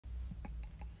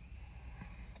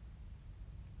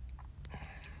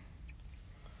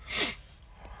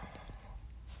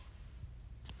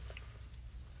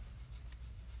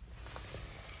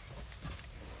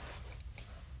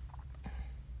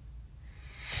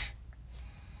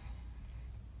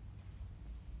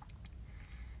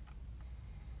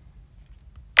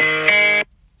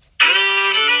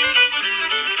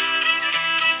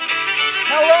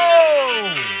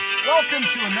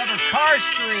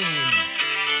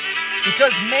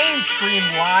because mainstream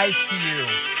lies to you.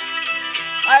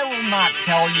 I will not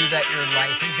tell you that your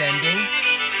life is ending.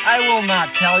 I will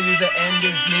not tell you the end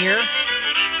is near.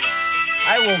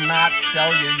 I will not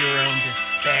sell you your own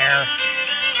despair.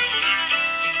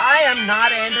 I am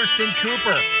not Anderson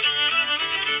Cooper.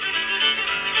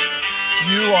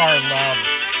 You are loved.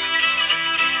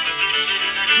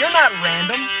 You're not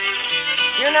random.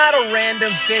 You're not a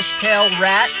random fishtail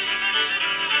rat.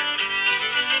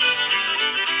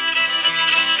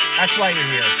 That's why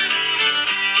you're here.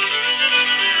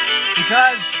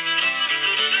 Because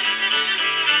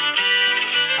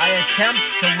I attempt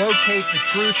to locate the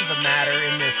truth of the matter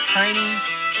in this tiny,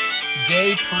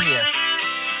 gay Prius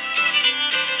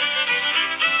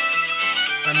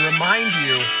and remind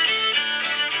you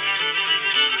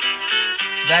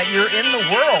that you're in the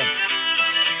world,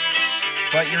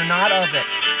 but you're not of it.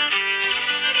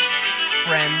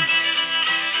 Friends,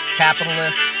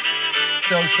 capitalists,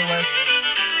 socialists,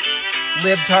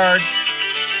 libtards,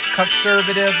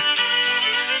 conservatives,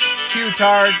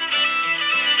 Q-tards.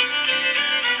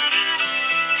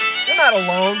 You're not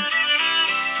alone.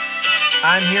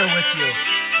 I'm here with you.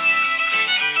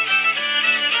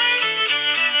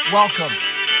 Welcome.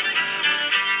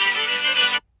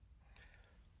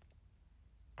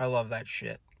 I love that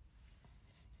shit.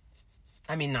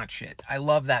 I mean, not shit. I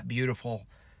love that beautiful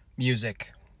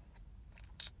music.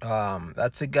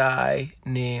 That's a guy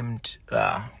named...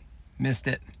 missed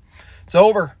it. It's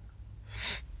over.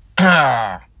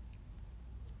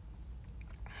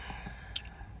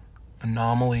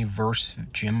 Anomaly verse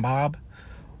Jim Bob?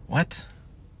 What?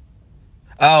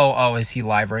 Oh, is he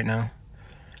live right now?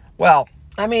 Well,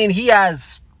 I mean, he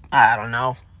has, I don't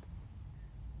know,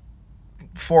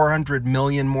 400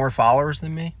 million more followers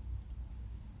than me.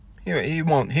 He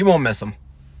won't miss him.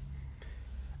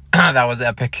 That was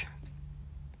epic.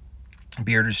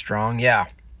 Beard is strong. Yeah.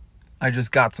 I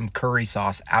just got some curry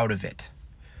sauce out of it.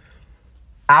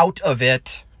 Out of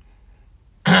it.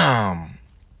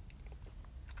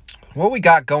 What we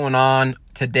got going on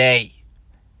today?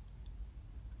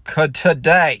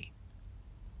 Today.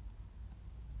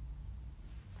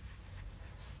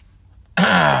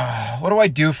 What do I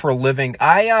do for a living?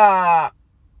 I'm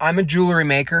a jewelry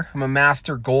maker. I'm a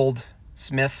master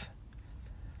goldsmith.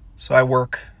 So I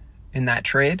work in that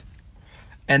trade.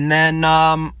 And then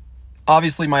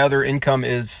obviously my other income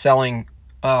is selling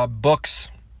books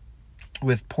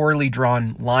with poorly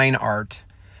drawn line art,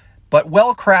 but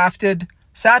well-crafted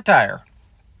satire.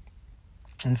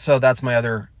 And so that's my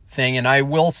other thing, and I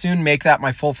will soon make that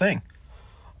my full thing.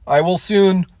 I will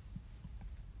soon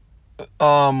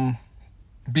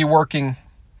be working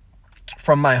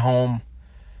from my home,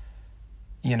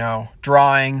 you know,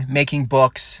 drawing, making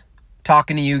books,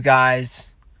 talking to you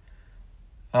guys,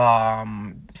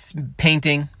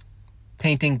 painting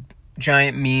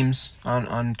giant memes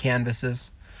on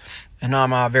canvases. And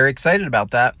I'm very excited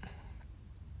about that.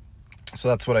 So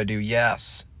that's what I do.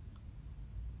 Yes.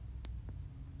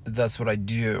 That's what I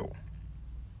do.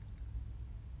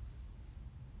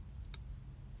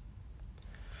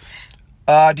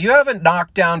 Do you have a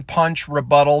knockdown punch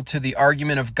rebuttal to the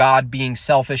argument of God being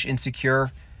selfish,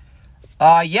 insecure?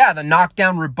 Yeah, the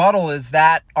knockdown rebuttal is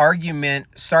that argument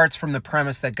starts from the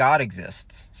premise that God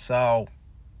exists. So,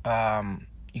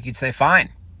 you could say, fine.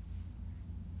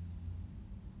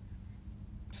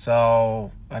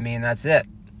 So, I mean, that's it.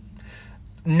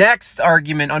 Next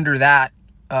argument under that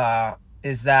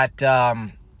is that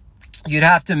you'd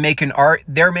have to make an art.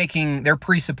 They're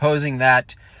presupposing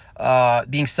that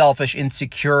being selfish,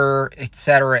 insecure,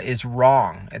 etc. is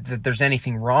wrong. That there's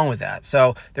anything wrong with that.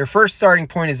 So their first starting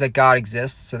point is that God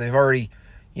exists. So they've already,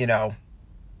 you know,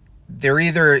 they're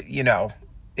either, you know,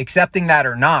 accepting that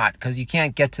or not, because you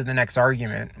can't get to the next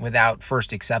argument without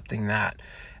first accepting that.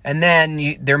 And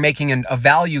then they're making a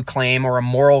value claim or a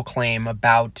moral claim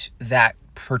about that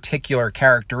particular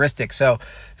characteristic. So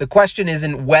the question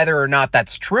isn't whether or not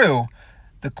that's true.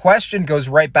 The question goes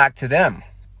right back to them.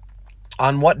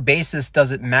 On what basis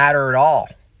does it matter at all?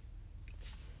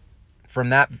 From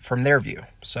their view.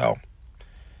 So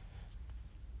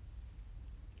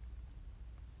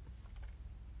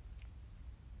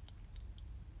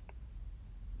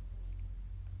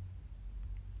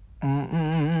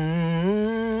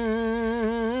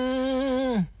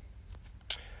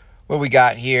what we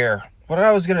got here? What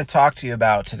I was going to talk to you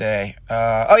about today?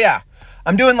 Oh yeah,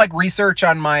 I'm doing like research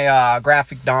on my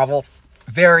graphic novel.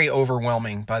 Very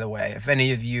overwhelming, by the way. If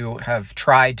any of you have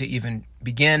tried to even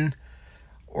begin,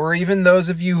 or even those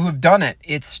of you who have done it,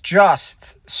 it's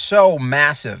just so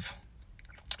massive.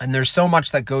 And there's so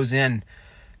much that goes in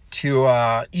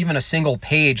to even a single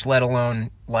page, let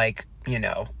alone like, you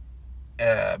know,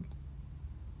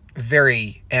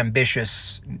 very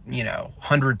ambitious,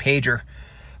 100-pager.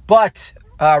 But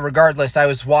regardless, I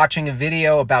was watching a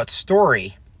video about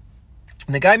story,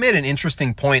 and the guy made an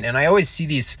interesting point, and I always see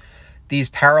these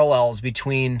parallels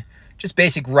between just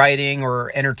basic writing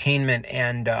or entertainment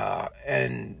and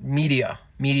media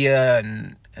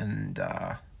and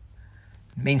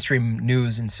mainstream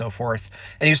news and so forth.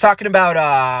 And he was talking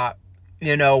about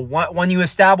when you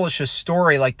establish a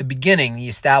story, like the beginning, the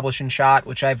establishing shot,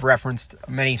 which I've referenced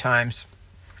many times.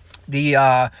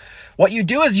 What you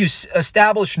do is you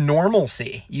establish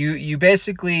normalcy. You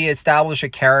basically establish a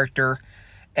character,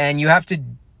 and you have to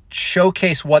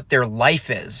showcase what their life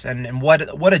is and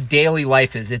what a daily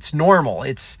life is. It's normal.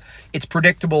 It's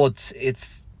predictable.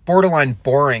 It's borderline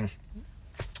boring.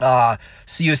 So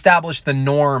you establish the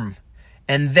norm,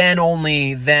 and then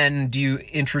only then do you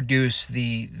introduce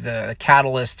the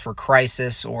catalyst for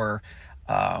crisis, or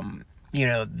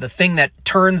the thing that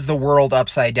turns the world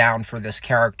upside down for this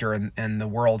character and the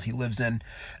world he lives in.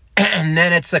 And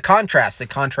then it's a contrast. The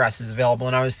contrast is available.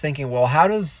 And I was thinking, well, how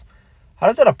does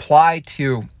that apply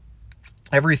to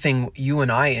everything you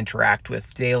and I interact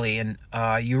with daily? And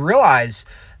you realize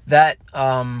that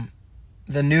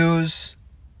the news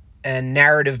and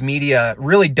narrative media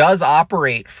really does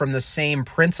operate from the same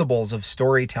principles of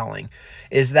storytelling.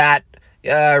 Is that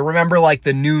remember, like,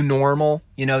 the new normal,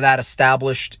 that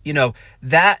established,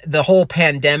 that the whole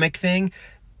pandemic thing.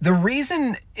 The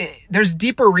reason, there's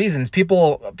deeper reasons.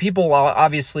 People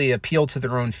obviously appeal to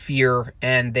their own fear,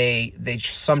 and they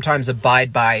sometimes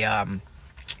abide by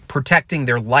protecting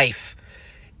their life,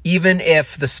 even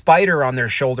if the spider on their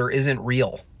shoulder isn't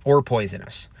real or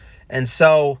poisonous. And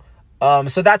so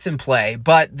that's in play.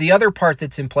 But the other part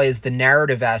that's in play is the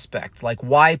narrative aspect, like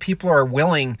why people are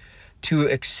willing to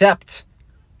accept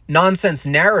nonsense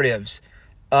narratives.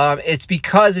 It's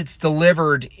because it's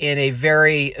delivered in a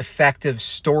very effective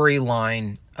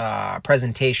storyline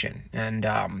presentation. And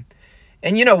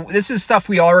this is stuff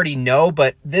we already know,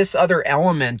 but this other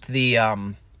element, the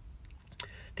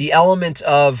element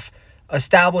of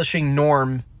establishing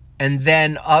norm and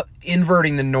then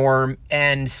inverting the norm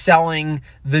and selling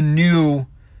the new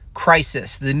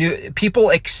crisis, the new, people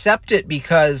accept it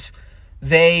because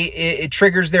it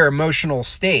triggers their emotional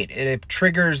state. It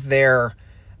triggers their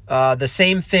the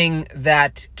same thing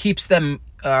that keeps them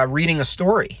reading a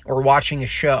story or watching a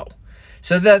show.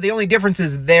 So the only difference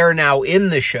is they're now in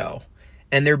the show,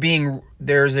 and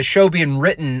there's a show being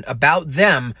written about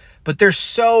them, but they're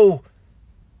so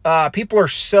people are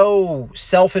so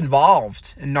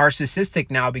self-involved and narcissistic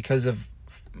now because of,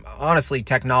 honestly,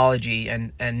 technology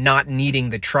and not needing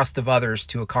the trust of others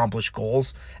to accomplish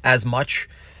goals as much,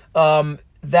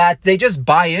 that they just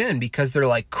buy in because they're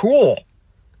like, cool,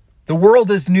 the world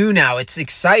is new now. It's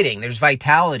exciting. There's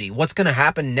vitality. What's going to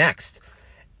happen next?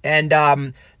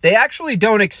 And they actually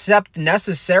don't accept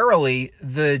necessarily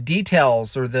the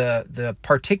details or the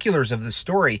particulars of the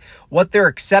story. What they're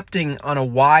accepting on a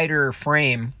wider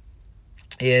frame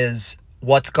is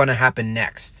what's going to happen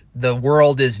next. The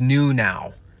world is new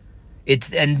now.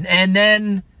 And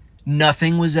then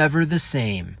nothing was ever the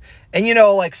same. And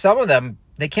like some of them,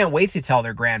 they can't wait to tell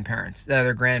their grandparents,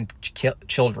 their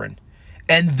grandchildren.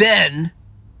 And then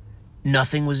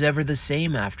nothing was ever the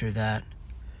same after that.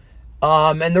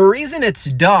 And the reason it's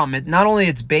dumb, not only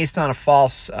it's based on a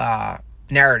false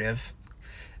narrative,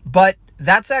 but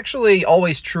that's actually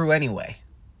always true anyway.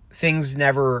 Things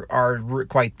never are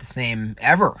quite the same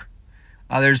ever.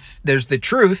 There's the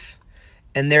truth,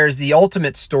 and there's the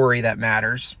ultimate story that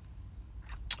matters.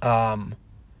 The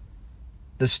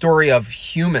story of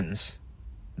humans,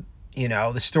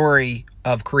 the story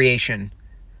of creation,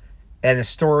 and the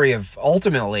story of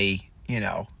ultimately,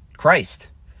 Christ.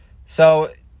 So,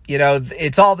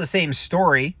 it's all the same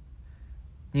story.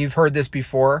 You've heard this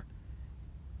before.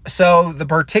 So the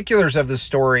particulars of the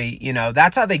story,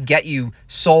 that's how they get you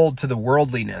sold to the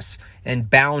worldliness and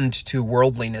bound to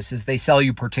worldliness, is they sell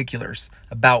you particulars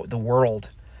about the world.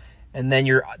 And then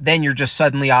you're just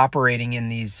suddenly operating in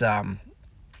these the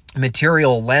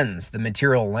material lens.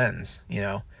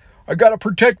 I got to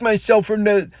protect myself from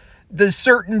the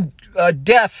certain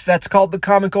death that's called the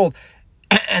common cold.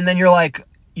 And then you're like,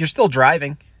 you're still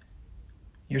driving.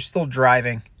 You're still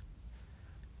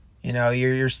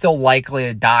likely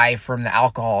to die from the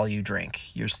alcohol you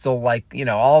drink. You're still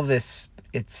all of this,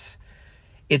 it's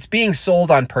being sold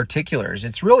on particulars.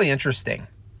 It's really interesting.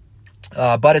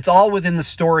 But it's all within the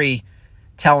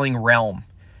storytelling realm.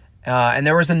 And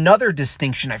there was another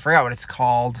distinction. I forgot what it's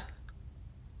called.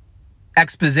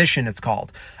 Exposition, it's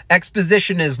called.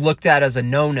 Exposition is looked at as a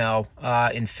no-no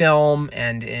in film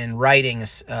and in writing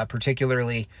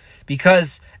particularly,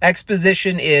 because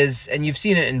exposition is, and you've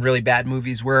seen it in really bad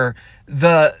movies, where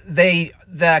the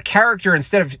character,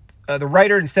 instead of the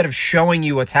writer, instead of showing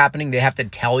you what's happening, they have to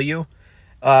tell you,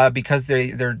 because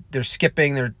they're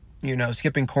skipping,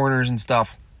 skipping corners and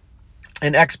stuff.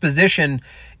 And exposition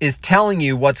is telling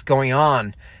you what's going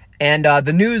on. And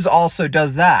the news also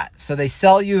does that. So they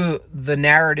sell you the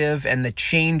narrative and the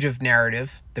change of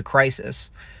narrative, the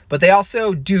crisis. But they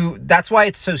also do, that's why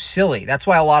it's so silly. That's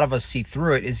why a lot of us see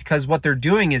through it, is because what they're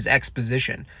doing is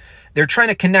exposition. They're trying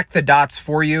to connect the dots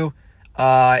for you.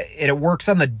 It works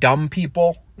on the dumb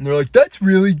people. And they're like, that's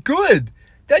really good.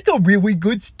 That's a really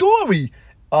good story.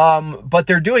 But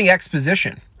they're doing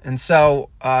exposition. And so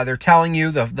they're telling you,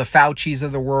 the Faucis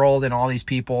of the world and all these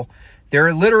people,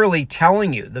 they're literally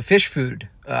telling you, the fish food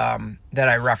that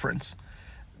I reference,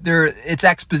 it's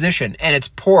exposition, and it's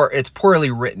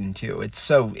poorly written too. It's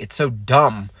so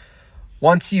dumb.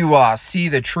 Once you see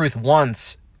the truth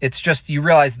once, it's just, you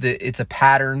realize that it's a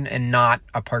pattern and not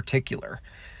a particular.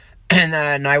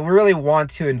 And I really want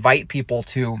to invite people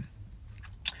to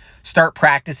start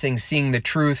practicing seeing the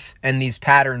truth and these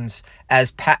patterns as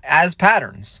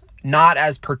patterns, not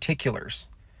as particulars.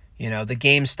 The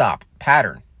GameStop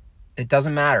pattern. It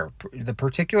doesn't matter. The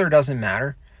particular doesn't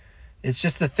matter. It's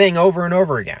just the thing over and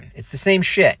over again. It's the same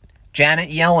shit. Janet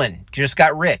Yellen just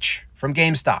got rich from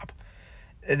GameStop.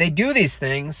 They do these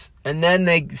things, and then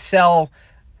they sell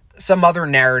some other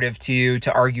narrative to you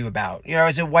to argue about.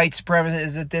 Is it white supremacy?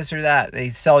 Is it this or that? They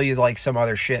sell you like some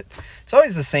other shit. It's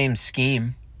always the same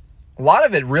scheme. A lot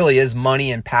of it really is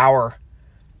money and power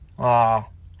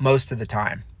most of the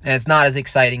time. And it's not as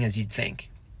exciting as you'd think.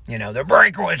 It's a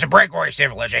breakaway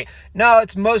civilization. No,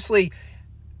 it's mostly,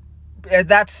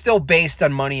 that's still based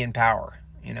on money and power.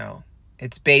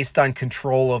 It's based on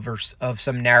control of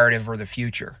some narrative or the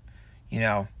future,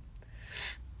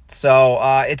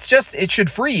 So it should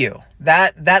free you.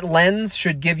 That lens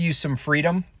should give you some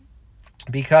freedom,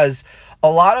 because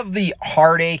a lot of the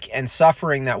heartache and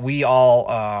suffering that we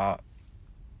all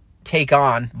take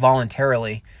on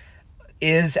voluntarily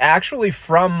is actually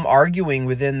from arguing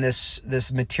within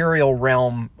this material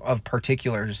realm of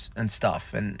particulars and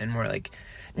stuff. And we're like,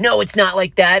 no, it's not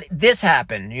like that. This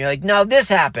happened. And you're like, no, this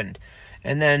happened.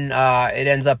 And then it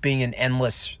ends up being an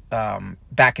endless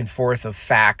back and forth of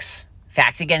facts.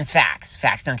 Facts against facts.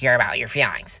 Facts don't care about your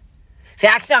feelings.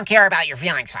 Facts don't care about your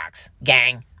feelings, Fox.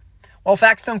 Gang. Well,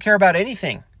 facts don't care about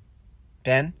anything,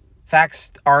 Ben.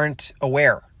 Facts aren't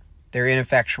aware. They're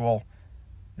ineffectual.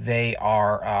 They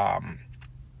are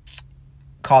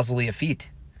causally effete.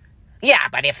 Yeah,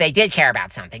 but if they did care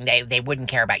about something, they wouldn't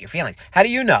care about your feelings. How do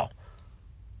you know?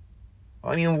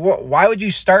 I mean, why would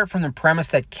you start from the premise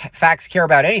that facts care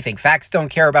about anything? Facts don't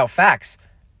care about facts.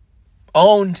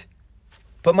 Owned.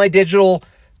 Put my digital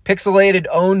pixelated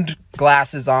owned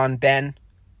glasses on, Ben.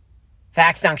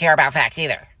 Facts don't care about facts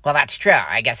either. Well, that's true.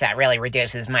 I guess that really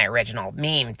reduces my original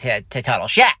meme to total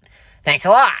shit. Thanks a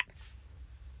lot.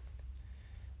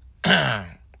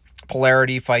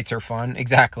 Polarity fights are fun.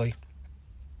 Exactly.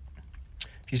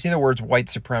 If you see the words white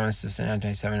supremacist and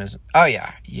anti-Semitism. Oh,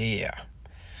 yeah. Yeah,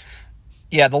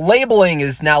 the labeling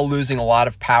is now losing a lot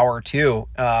of power, too.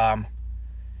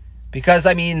 Because,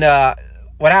 I mean,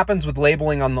 what happens with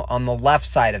labeling on the left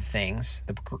side of things,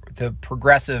 the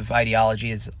progressive ideology,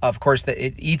 is, of course, that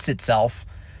it eats itself.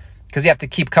 Because you have to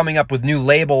keep coming up with new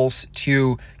labels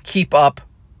to keep up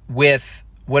with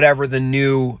whatever the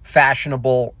new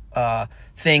fashionable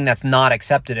thing that's not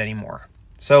accepted anymore.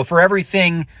 So for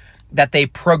everything that they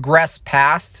progress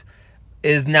past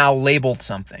is now labeled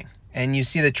something. And you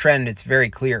see the trend, it's very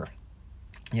clear.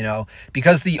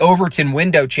 Because the Overton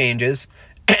window changes,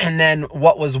 and then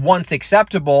what was once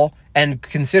acceptable and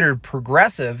considered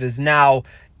progressive is now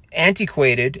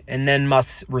antiquated and then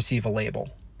must receive a label.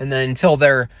 And then until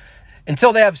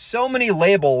they have so many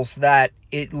labels that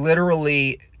it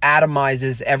literally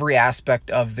atomizes every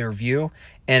aspect of their view,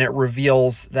 and it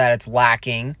reveals that it's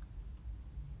lacking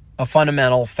a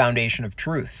fundamental foundation of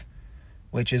truth,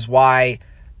 which is why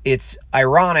it's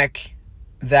ironic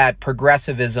that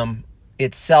progressivism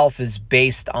itself is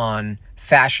based on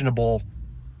fashionable,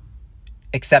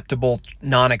 acceptable,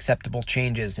 non-acceptable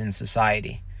changes in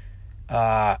society,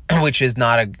 which is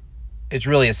it's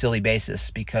really a silly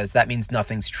basis, because that means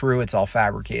nothing's true. It's all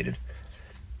fabricated.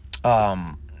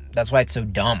 That's why it's so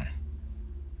dumb.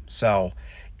 So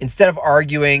instead of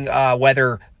arguing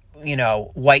whether,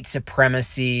 white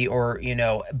supremacy or,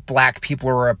 black people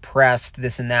are oppressed,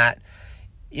 this and that,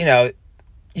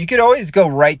 you could always go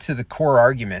right to the core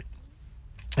argument.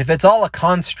 If it's all a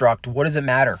construct, what does it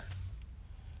matter?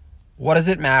 What does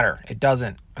it matter? It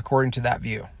doesn't, according to that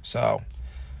view. So,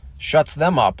 shuts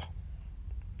them up.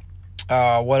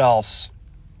 What else?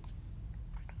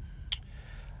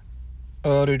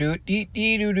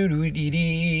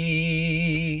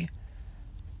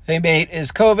 Hey, mate,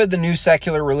 is COVID the new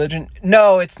secular religion?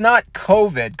 No, it's not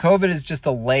COVID. COVID is just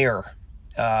a layer,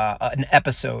 an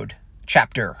episode,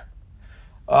 chapter.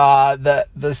 The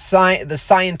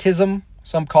scientism,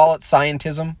 some call it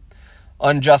scientism,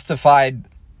 unjustified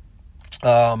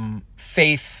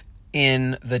faith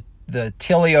in the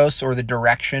teleos, or the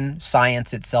direction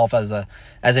science itself as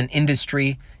an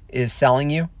industry is selling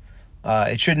you.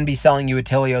 It shouldn't be selling you a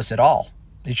teleos at all.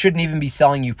 It shouldn't even be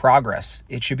selling you progress.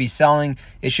 It should be selling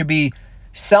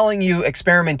you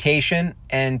experimentation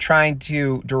and trying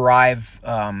to derive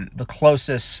the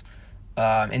closest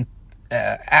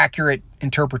accurate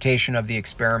interpretation of the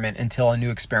experiment until a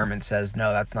new experiment says,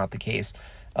 no, that's not the case.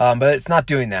 But it's not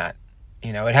doing that.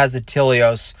 You know, it has the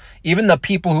teleos. Even the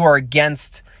people who are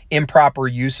against improper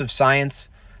use of science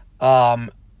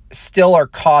still are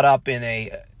caught up in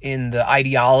the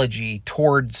ideology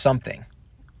toward something.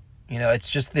 You know, it's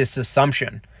just this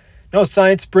assumption. No,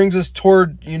 science brings us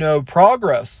toward,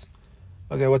 progress.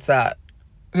 Okay, what's that?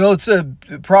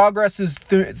 Progress is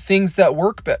things that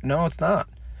work better. No, it's not.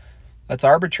 That's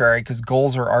arbitrary, because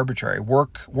goals are arbitrary.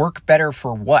 Work better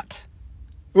for what?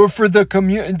 Or for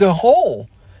the whole,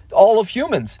 all of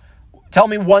humans. Tell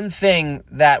me one thing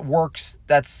that works,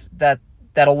 that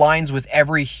aligns with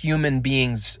every human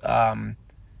being's,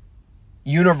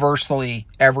 universally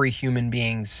every human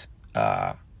being's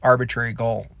arbitrary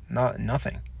goal.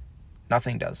 Nothing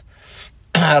does.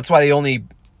 That's why the only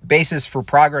basis for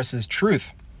progress is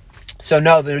truth. So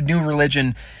no, the new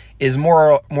religion is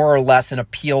more or less an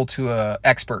appeal to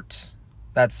experts.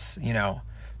 That's,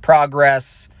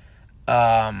 progress,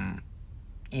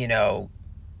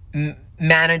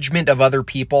 management of other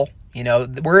people.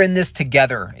 We're in this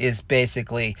together is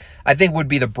basically, I think, would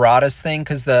be the broadest thing,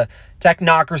 because the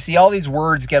technocracy, all these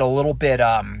words get a little bit,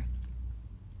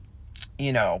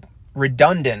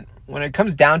 redundant. When it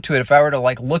comes down to it, if I were to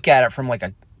look at it from a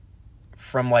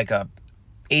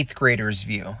 8th grader's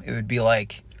view, it would be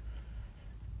like,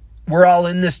 we're all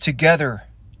in this together.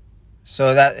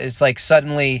 So that it's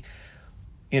suddenly,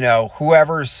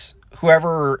 whoever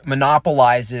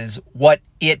monopolizes what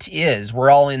it is, we're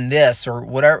all in this, or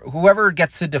whatever, whoever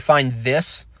gets to define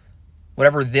this,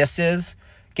 whatever this is,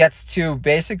 gets to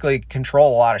basically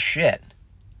control a lot of shit.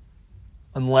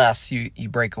 Unless you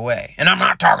break away. And I'm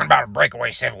not talking about a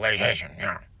breakaway civilization.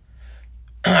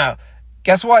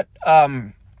 Guess what,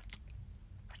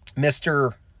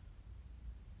 Mr.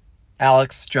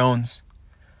 Alex Jones?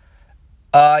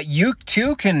 You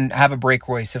too can have a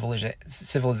breakaway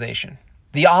civilization.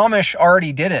 The Amish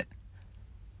already did it.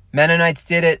 Mennonites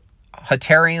did it.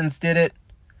 Hutterians did it.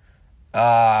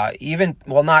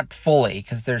 Not fully,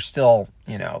 because they're still,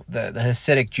 the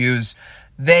Hasidic Jews.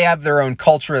 They have their own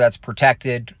culture that's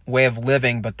protected, way of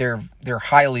living, but they're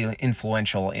highly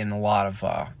influential in a lot of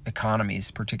economies,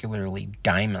 particularly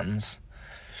diamonds.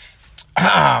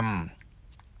 But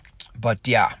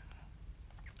yeah,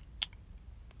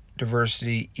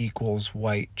 diversity equals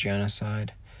white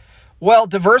genocide. Well,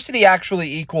 diversity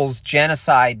actually equals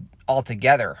genocide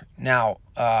altogether. Now,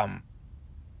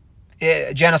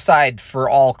 genocide for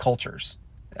all cultures.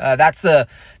 That's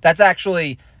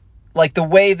actually the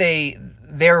way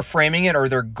they're framing it, or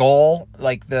their goal,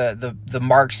 the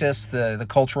Marxists, the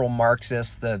cultural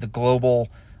Marxists, the global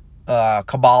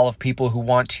cabal of people who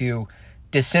want to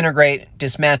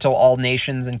dismantle all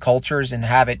nations and cultures and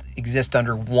have it exist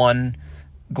under one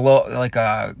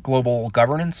global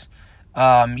governance.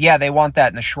 They want that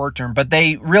in the short term, but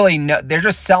they really they're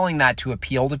just selling that to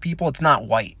appeal to people. It's not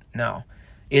white. No,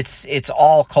 it's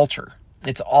all culture.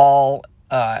 It's all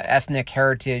ethnic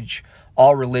heritage,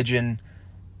 all religion.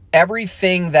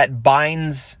 Everything that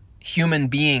binds human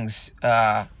beings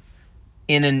with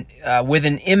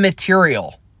an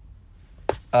immaterial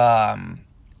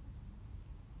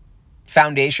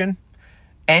foundation,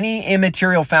 any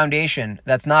immaterial foundation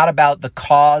that's not about the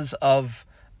cause of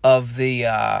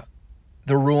the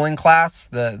ruling class,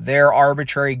 their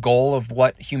arbitrary goal of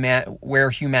where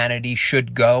humanity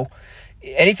should go.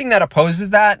 Anything that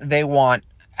opposes that, they want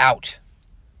out.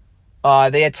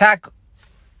 They attack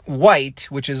white,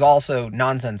 which is also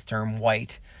nonsense term,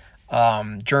 white.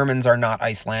 Germans are not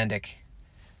Icelandic.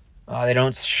 They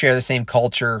don't share the same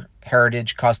culture,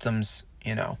 heritage, customs.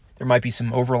 There might be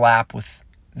some overlap with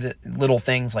the little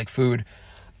things like food,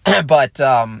 but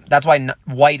that's why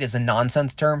white is a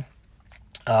nonsense term.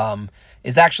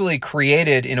 Is actually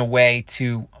created in a way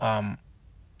to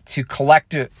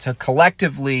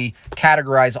collectively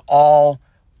categorize all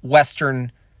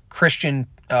Western Christian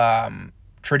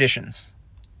traditions.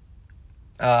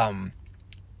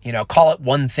 call it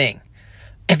one thing.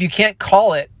 If you can't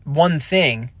call it one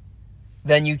thing,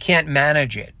 then you can't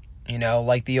manage it.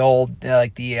 Like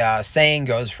the saying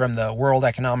goes from the World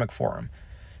Economic Forum.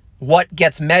 What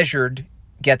gets measured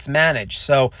gets managed.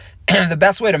 So the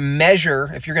best way to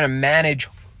measure, if you're going to manage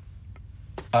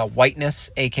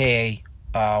whiteness, aka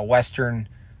Western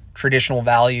traditional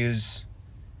values,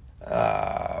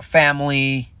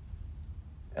 family,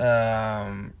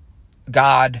 God,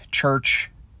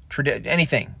 church,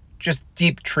 anything, just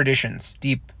deep traditions,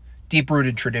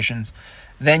 deep-rooted traditions,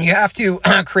 then you have to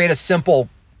create a simple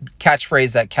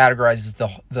catchphrase that categorizes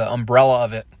the umbrella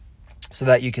of it, so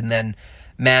that you can then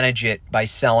manage it by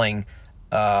selling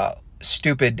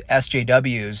stupid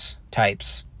SJWs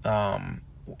types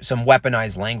some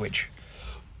weaponized language.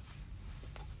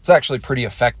 It's actually pretty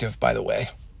effective, by the way.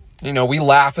 We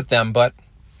laugh at them, but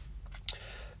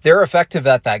they're effective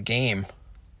at that game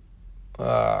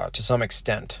to some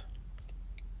extent.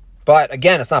 But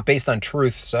again, it's not based on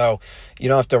truth, so you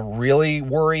don't have to really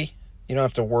worry. You don't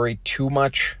have to worry too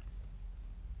much.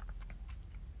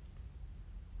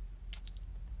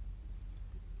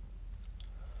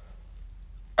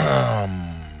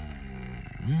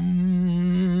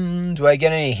 Do I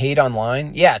get any hate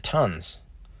online? Yeah, tons.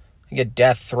 I get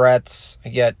death threats. I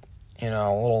get,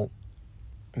 little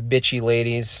bitchy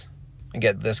ladies. I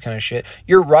get this kind of shit.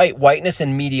 You're right. Whiteness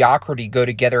and mediocrity go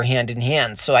together hand in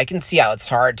hand. So I can see how it's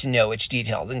hard to know which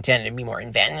details intended to be more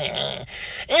inventive.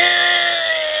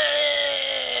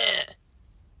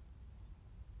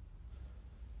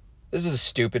 This is a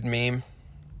stupid meme.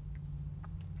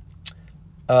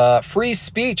 Free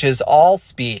speech is all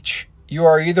speech. You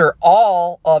are either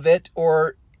all of it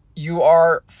or you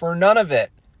are for none of it.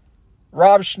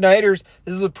 Rob Schneider's,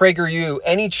 this is a PragerU.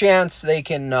 Any chance they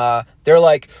can, they're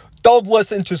like, don't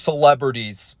listen to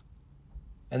celebrities.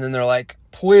 And then they're like,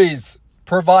 please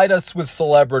provide us with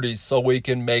celebrities so we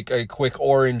can make a quick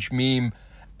orange meme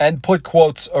and put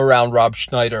quotes around Rob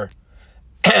Schneider.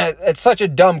 It's such a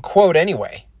dumb quote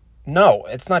anyway. No,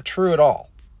 it's not true at all.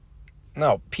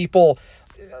 No, people,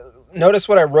 notice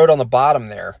what I wrote on the bottom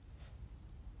there.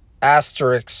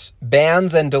 Asterisks,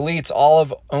 bans and deletes all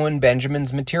of Owen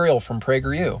Benjamin's material from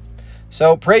PragerU.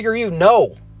 So PragerU,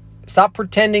 no. Stop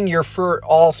pretending you're for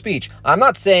all speech. I'm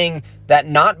not saying that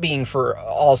not being for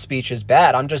all speech is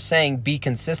bad. I'm just saying be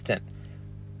consistent.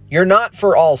 You're not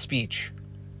for all speech.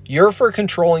 You're for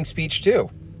controlling speech too.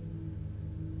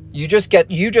 You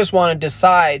just want to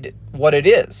decide what it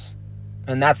is.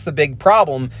 And that's the big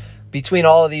problem between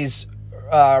all of these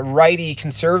righty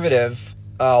conservative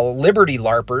liberty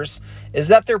LARPers, is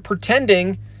that they're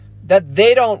pretending that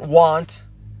they don't want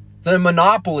the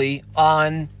monopoly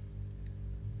on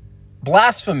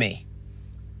blasphemy.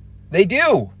 They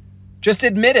do. Just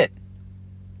admit it.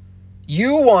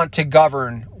 You want to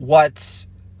govern what's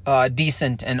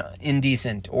decent and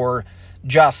indecent, or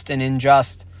just and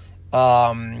unjust,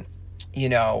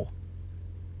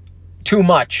 too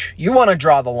much. You want to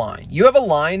draw the line. You have a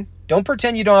line. Don't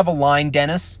pretend you don't have a line,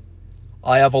 Dennis.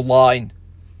 I have a line.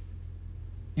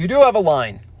 You do have a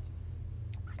line.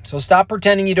 So stop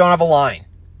pretending you don't have a line.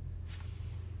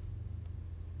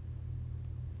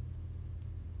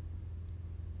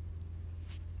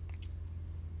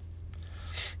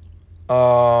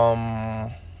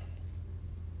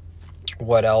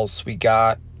 What else we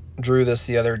got? Drew this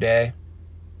the other day.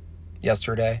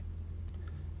 Yesterday.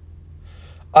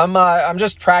 I'm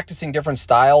just practicing different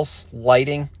styles,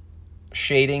 lighting,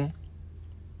 shading.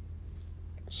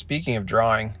 Speaking of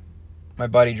drawing, my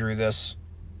buddy drew this.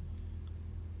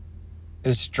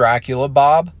 It's Dracula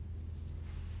Bob.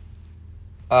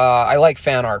 I like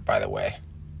fan art, by the way.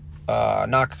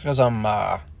 Not because I'm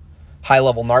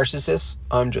high-level narcissist.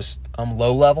 I'm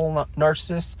low-level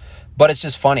narcissist. But it's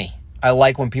just funny. I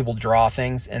like when people draw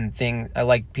things I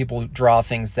like people draw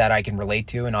things that I can relate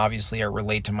to, and obviously I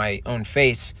relate to my own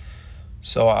face.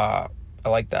 So I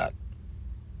like that.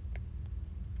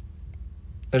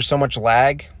 There's so much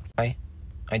lag.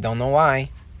 I don't know why.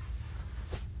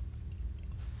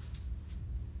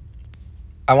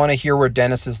 I want to hear where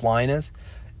Dennis's line is.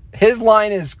 His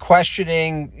line is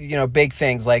questioning, big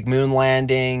things like moon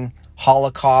landing,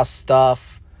 Holocaust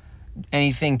stuff,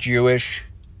 anything Jewish.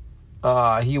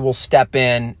 He will step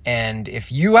in, and if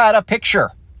you had a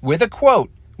picture with a quote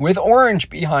with orange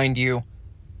behind you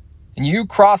and you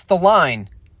crossed the line,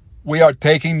 we are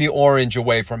taking the orange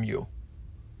away from you.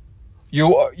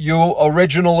 You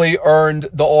originally earned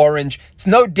the orange. It's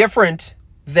no different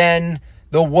than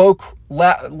the woke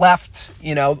left,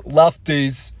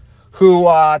 lefties who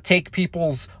take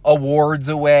people's awards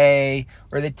away,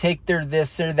 or they take their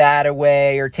this or that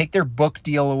away, or take their book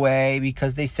deal away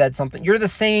because they said something. You're the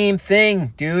same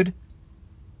thing, dude.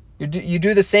 You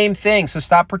do the same thing, so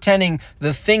stop pretending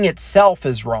the thing itself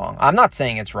is wrong. I'm not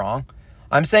saying it's wrong.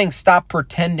 I'm saying stop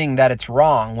pretending that it's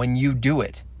wrong when you do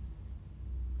it.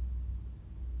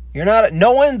 You're not.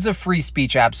 No one's a free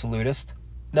speech absolutist.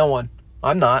 No one.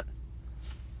 I'm not.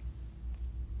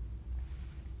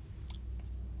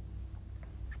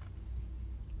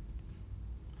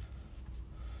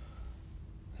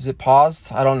 Is it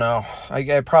paused? I don't know.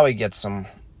 I probably get some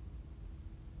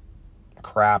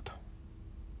crap.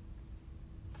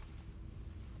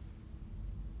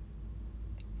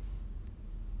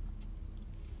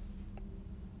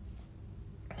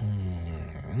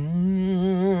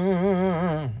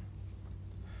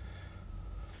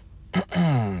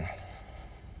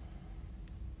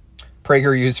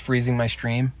 PragerU's freezing my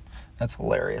stream. That's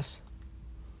hilarious.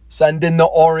 Send in the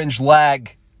orange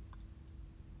lag.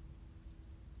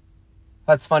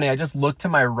 That's funny. I just looked to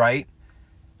my right.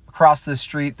 Across the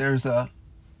street, there's a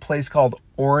place called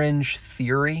Orange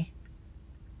Theory.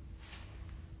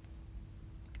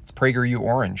 It's PragerU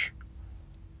Orange.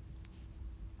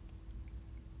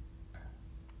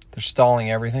 They're stalling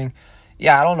everything.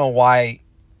 Yeah, I don't know why.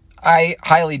 I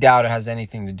highly doubt it has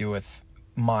anything to do with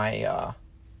my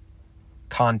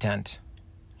content.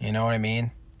 You know what I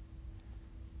mean?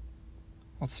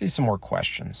 Let's see some more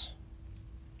questions.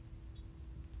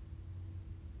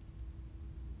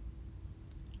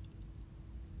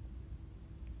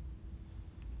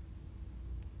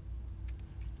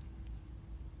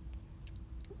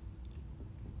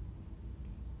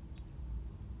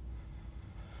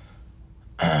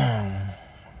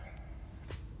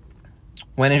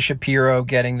 When is Shapiro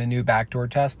getting the new backdoor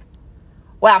test?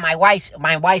 Well, my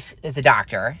wife is a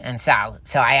doctor, and so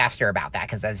I asked her about that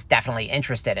because I was definitely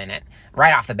interested in it.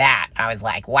 Right off the bat, I was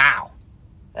like, wow.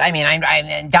 I mean,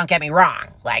 I don't get me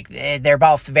wrong. Like, they're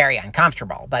both very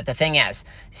uncomfortable. But the thing is,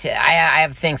 I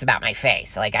have things about my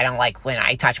face. Like, I don't like when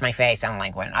I touch my face. I don't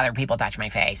like when other people touch my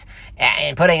face.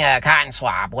 And putting a cotton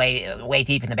swab way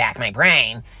deep in the back of my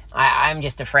brain, I'm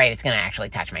just afraid it's going to actually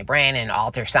touch my brain and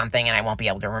alter something, and I won't be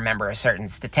able to remember a certain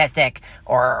statistic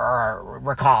or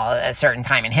recall a certain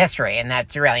time in history. And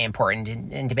that's really important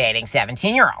in debating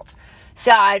 17-year-olds.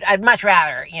 So I'd much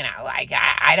rather, like,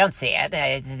 I don't see it.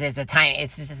 It's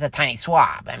just a tiny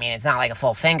swab. I mean, it's not like a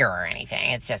full finger or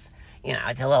anything. It's just,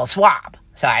 it's a little swab.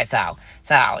 So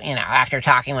after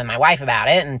talking with my wife about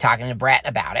it and talking to Brett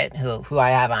about it, who I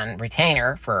have on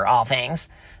retainer for all things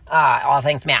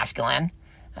masculine.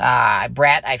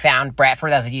 I found Brett, for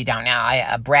those of you who don't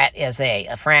know, Brett is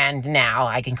a friend now.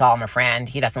 I can call him a friend.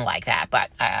 He doesn't like that,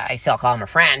 but I still call him a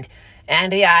friend.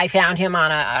 And I found him on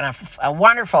a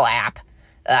wonderful app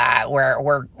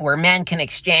where men can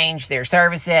exchange their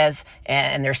services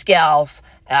and their skills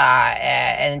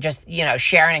and just,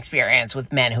 share an experience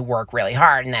with men who work really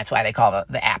hard. And that's why they call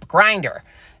the app Grindr.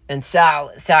 And so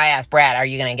I asked Brad, are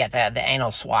you going to get the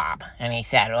anal swab? And he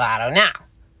said, well, I don't know.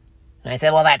 And I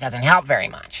said, well, that doesn't help very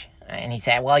much. And he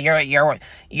said, well, you're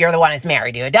the one who's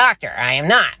married to a doctor. I am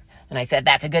not. And I said,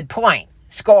 that's a good point.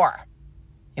 Score.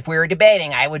 If we were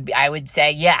debating, I would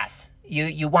say yes.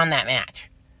 You won that match.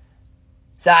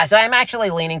 So I'm actually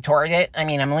leaning towards it. I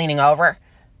mean, I'm leaning over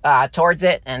towards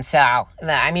it, and so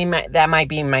that might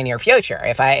be my near future.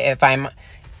 If I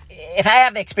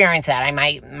have the experience that I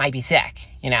might be sick,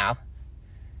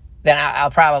 then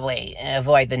I'll probably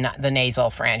avoid the nasal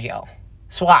pharyngeal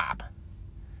swab,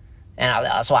 and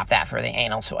I'll swap that for the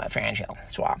anal pharyngeal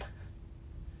swab.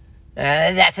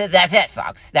 That's it,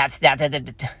 folks.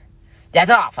 That's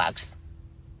all, folks.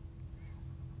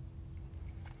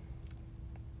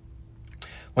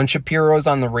 When Shapiro's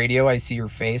on the radio, I see your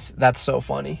face. That's so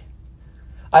funny.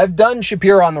 I've done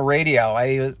Shapiro on the radio.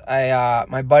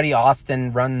 My buddy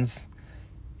Austin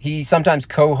he sometimes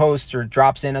co-hosts or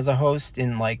drops in as a host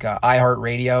in like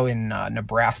iHeartRadio in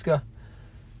Nebraska.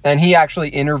 And he actually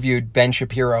interviewed Ben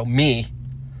Shapiro, me,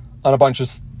 on a bunch of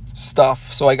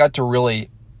stuff. So I got to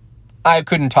I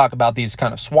couldn't talk about these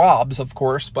kind of swabs, of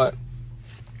course, but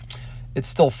it's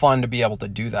still fun to be able to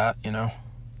do that,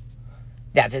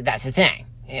 That's the thing.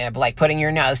 Yeah, but like putting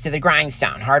your nose to the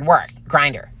grindstone. Hard work.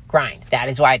 Grind. That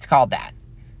is why it's called that.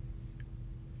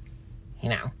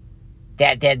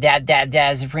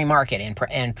 That is a free market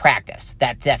in practice.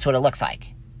 That's what it looks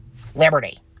like.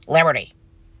 Liberty.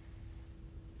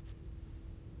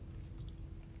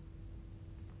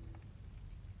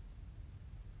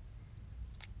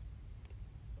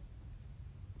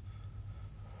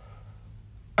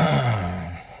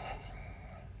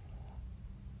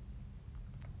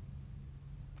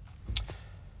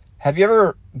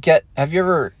 You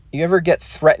ever get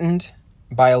threatened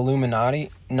by Illuminati?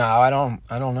 No, I don't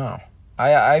know.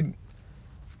 I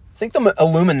think the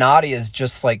Illuminati is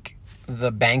just like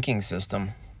the banking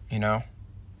system, you know?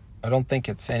 I don't think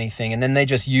it's anything. And then they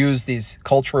just use these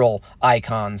cultural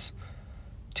icons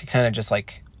to kind of just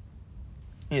like,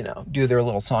 you know, do their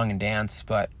little song and dance.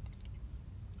 But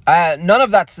none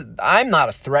of that's, I'm not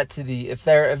a threat to the, if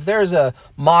there's a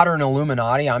modern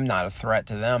Illuminati, I'm not a threat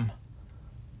to them.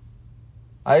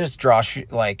 I just draw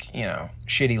like, you know,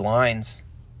 shitty lines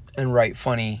and write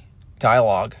funny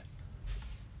dialogue.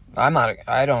 I'm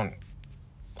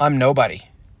nobody.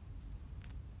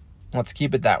 Let's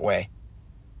keep it that way.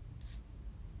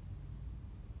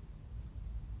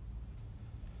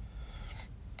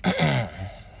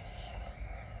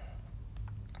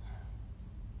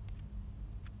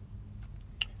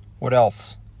 What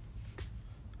else?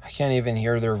 I can't even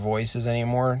hear their voices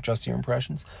anymore, just your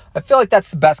impressions. I feel like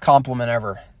that's the best compliment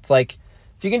ever. It's like,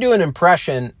 if you can do an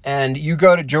impression and you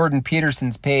go to Jordan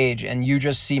Peterson's page and you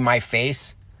just see my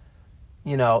face,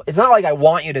 you know, it's not like I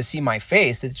want you to see my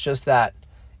face. It's just that,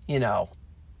 you know,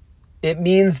 it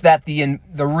means that the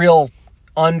real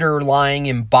underlying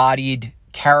embodied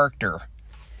character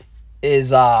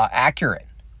is accurate.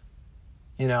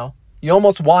 You know, you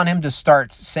almost want him to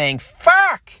start saying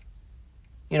fuck,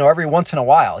 you know, every once in a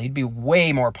while. He'd be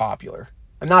way more popular.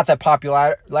 And not that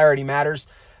popularity matters,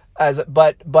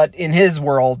 but in his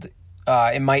world,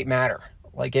 it might matter.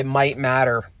 Like, it might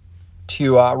matter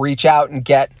to reach out and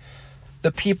get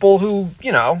the people who,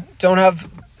 you know, don't have,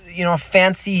 you know,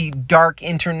 fancy dark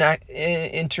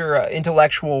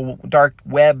intellectual dark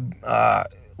web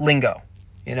lingo,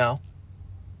 you know.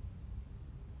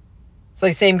 So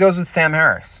the same goes with Sam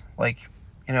Harris. Like,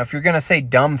 you know, if you're gonna say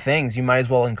dumb things, you might as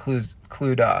well include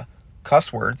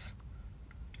cuss words.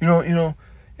 You know,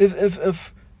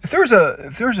 if there's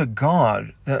a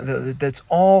God that's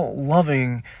all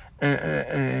loving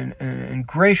and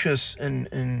gracious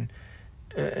and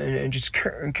just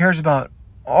cares about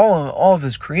all of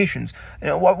his creations, you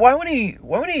know, why would he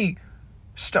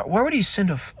send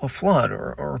a flood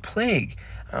or a plague?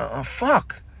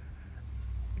 Fuck.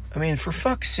 I mean, for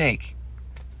fuck's sake.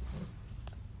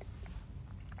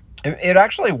 It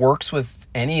actually works with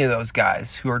any of those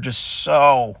guys who are just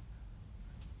so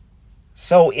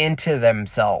into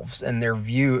themselves and their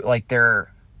view, like they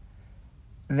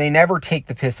never take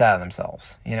the piss out of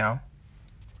themselves, you know?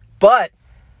 But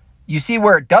you see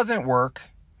where it doesn't work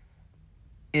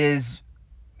is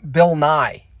Bill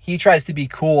Nye. He tries to be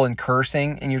cool and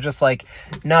cursing, and you're just like,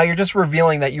 no, you're just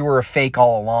revealing that you were a fake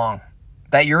all along.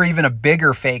 That you're even a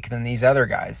bigger fake than these other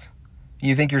guys.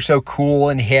 You think you're so cool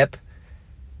and hip.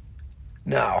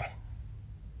 No.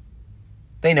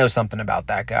 They know something about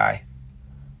that guy.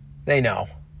 They know.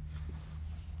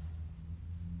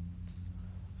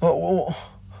 Oh,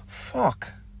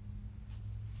 fuck.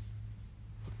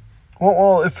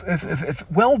 Well, if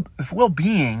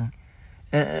well-being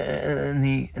and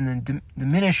the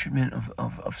diminishment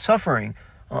of suffering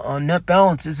on net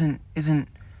balance isn't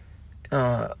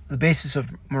the basis of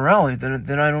morality,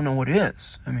 then I don't know what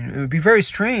is. I mean, it would be very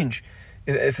strange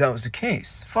if that was the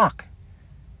case. Fuck.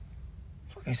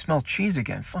 I smell cheese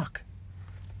again. Fuck.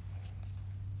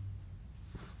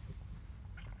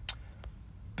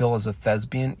 Bill is a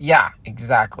thespian. Yeah,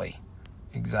 exactly.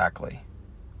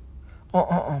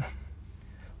 Well,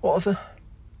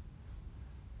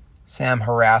 Sam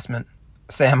harassment.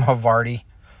 Sam Havarti.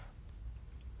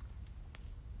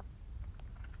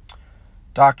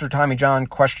 Dr. Tommy John ?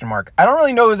 I don't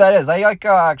really know who that is. I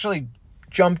actually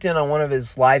jumped in on one of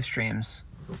his live streams.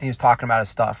 He was talking about his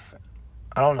stuff.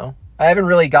 I don't know. I haven't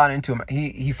really gotten into him.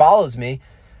 He follows me.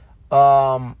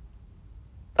 Also,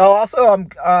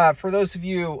 for those of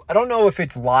you, I don't know if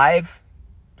it's live,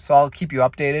 so I'll keep you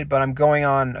updated, but I'm going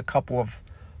on a couple of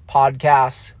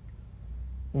podcasts.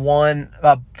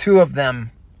 Two of them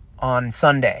on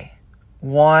Sunday.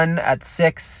 One at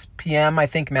 6 p.m., I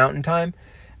think, Mountain Time.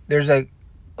 There's a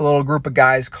little group of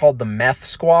guys called the Meth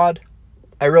Squad.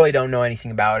 I really don't know anything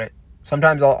about it.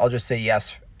 Sometimes I'll just say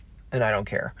yes, and I don't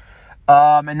care.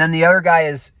 And then the other guy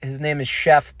his name is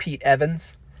Chef Pete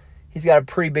Evans. He's got a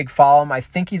pretty big following. I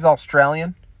think he's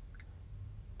Australian.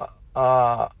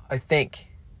 I think.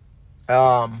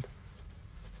 And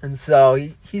so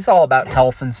he's all about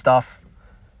health and stuff.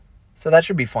 So that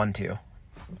should be fun too.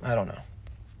 I don't know.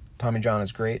 Tommy John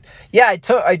is great. Yeah,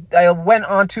 I went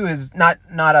on to his, not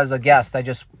as a guest. I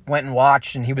just went and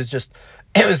watched, and he was just,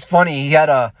 it was funny. He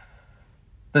had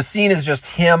the scene is just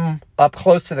him up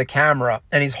close to the camera,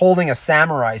 and he's holding a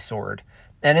samurai sword.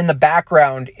 And in the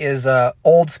background is a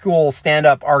old school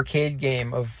stand-up arcade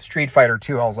game of Street Fighter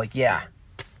 2. I was like, yeah,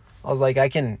 I was like, I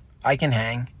can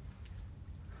hang.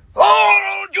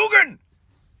 Oh, Dugan!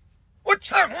 What's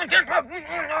that?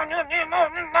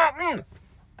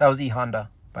 That was E Honda,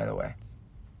 by the way.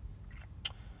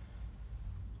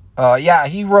 Yeah,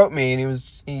 he wrote me, and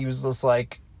he was just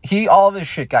like, all of his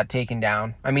shit got taken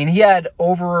down. I mean, he had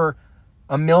over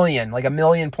 1 million, like 1.3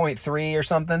 million or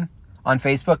something on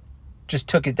Facebook. Just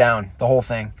took it down, the whole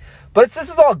thing. But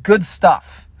this is all good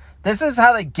stuff. This is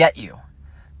how they get you.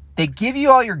 They give you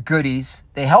all your goodies.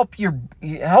 They help you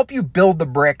build the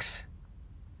bricks,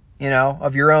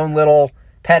 of your own little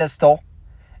pedestal.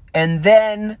 And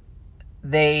then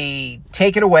they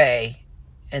take it away,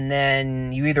 and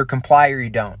then you either comply or you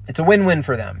don't. It's a win-win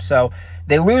for them. So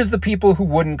they lose the people who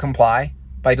wouldn't comply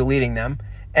by deleting them,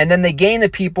 and then they gain the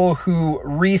people who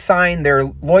re-sign their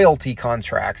loyalty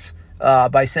contracts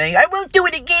by saying, I won't do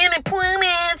it again, I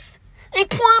promise. I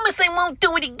promise I won't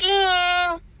do it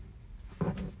again.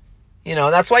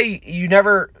 That's why you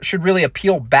never should really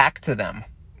appeal back to them,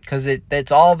 because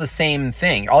it's all the same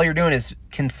thing. All you're doing is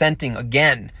consenting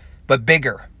again, but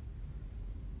bigger.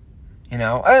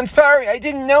 I'm sorry, I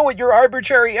didn't know what your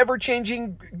arbitrary,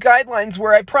 ever-changing guidelines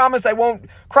were. I promise I won't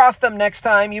cross them next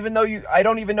time, even though I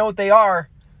don't even know what they are.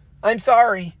 I'm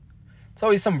sorry. It's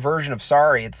always some version of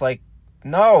sorry. It's like,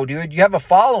 no, dude, you have a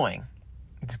following.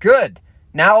 It's good.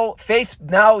 Now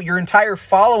your entire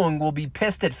following will be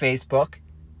pissed at Facebook.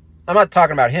 I'm not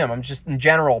talking about him. I'm just in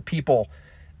general, people.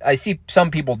 I see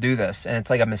some people do this, and it's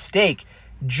like a mistake.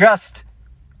 Just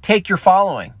take your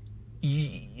following.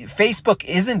 Facebook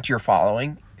isn't your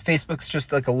following. Facebook's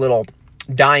just like a little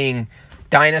dying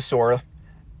dinosaur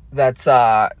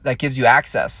that gives you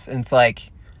access. And it's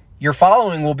like, your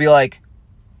following will be like,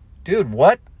 dude,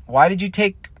 what? Why did you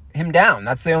take him down?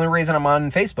 That's the only reason I'm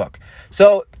on Facebook.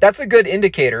 So that's a good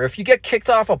indicator. If you get kicked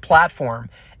off a platform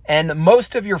and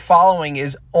most of your following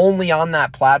is only on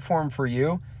that platform for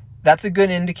you, that's a good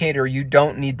indicator you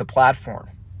don't need the platform.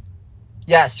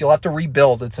 Yes, you'll have to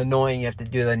rebuild. It's annoying. You have to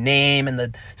do the name and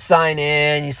the sign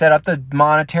in. You set up the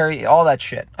monetary, all that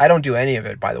shit. I don't do any of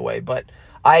it, by the way, but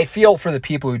I feel for the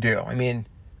people who do. I mean,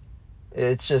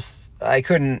 it's just,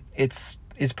 it's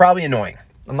probably annoying.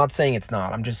 I'm not saying it's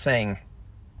not. I'm just saying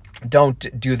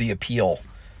don't do the appeal.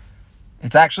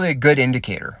 It's actually a good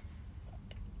indicator.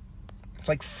 It's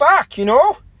like, fuck,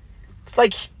 It's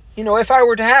like, if I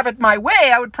were to have it my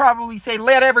way, I would probably say,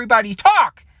 let everybody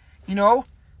talk,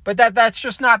 But that's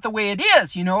just not the way it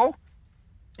is, And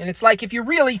it's like, if you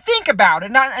really think about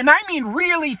it, and I mean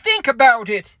really think about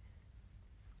it,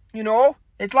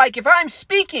 It's like if I'm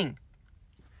speaking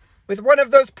with one of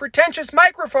those pretentious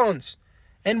microphones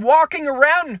and walking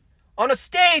around on a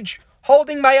stage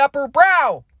holding my upper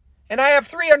brow, and I have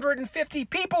 350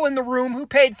 people in the room who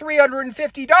paid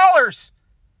 $350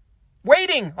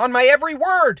 waiting on my every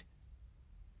word.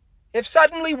 If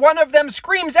suddenly one of them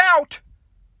screams out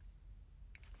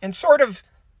and sort of,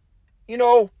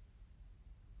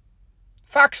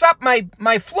 fucks up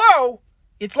my flow,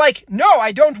 it's like, no,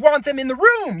 I don't want them in the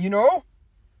room,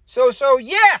 So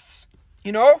yes,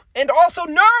 and also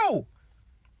no.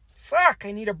 Fuck,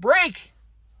 I need a break.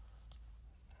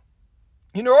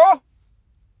 And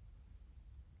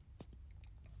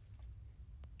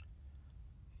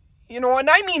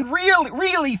I mean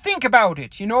really think about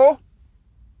it,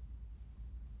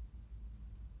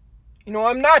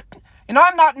 I'm not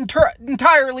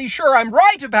entirely sure I'm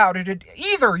right about it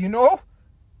either, And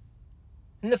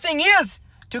the thing is,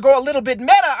 to go a little bit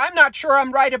meta, I'm not sure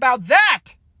I'm right about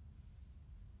that.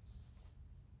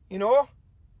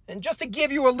 And just to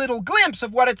give you a little glimpse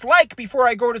of what it's like before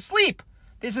I go to sleep,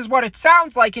 this is what it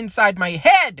sounds like inside my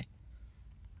head.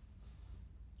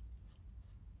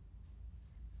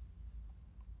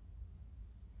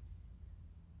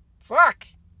 Fuck.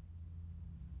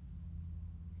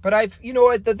 But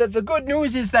the good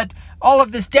news is that all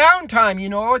of this downtime,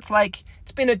 it's like,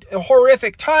 it's been a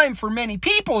horrific time for many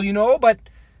people, but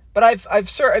I've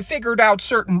figured out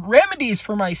certain remedies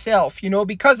for myself,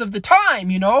 because of the time,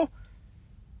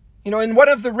 and one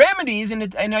of the remedies,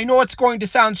 and I know it's going to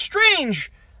sound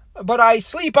strange, but I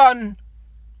sleep on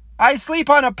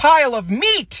a pile of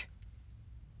meat.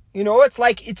 It's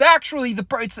like, it's actually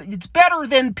it's better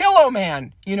than Pillow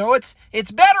Man.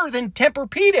 It's better than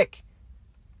Tempur-Pedic.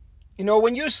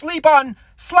 When you sleep on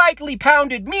slightly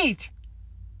pounded meat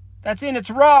that's in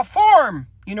its raw form,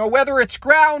 whether it's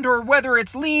ground or whether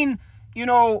it's lean,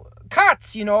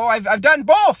 cuts, I've done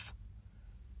both.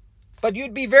 But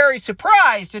you'd be very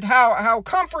surprised at how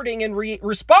comforting and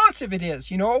responsive it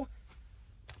is,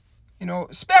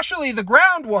 especially the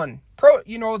ground one.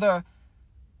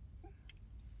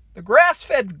 The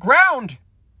grass-fed ground.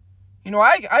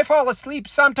 I fall asleep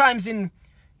sometimes in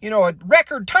at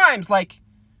record times, like,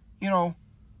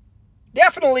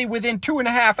 definitely within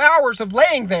 2.5 hours of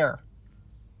laying there,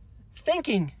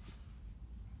 thinking,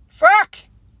 fuck.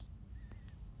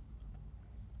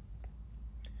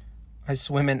 I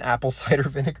swim in apple cider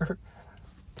vinegar.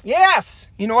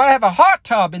 Yes, I have a hot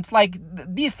tub. It's like,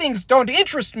 these things don't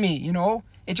interest me,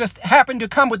 It just happened to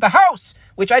come with the house,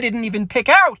 which I didn't even pick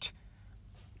out.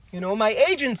 My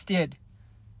agents did.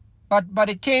 But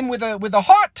it came with a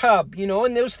hot tub,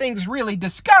 and those things really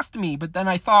disgust me. But then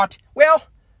I thought, well,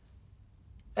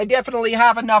 I definitely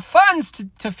have enough funds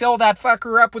to fill that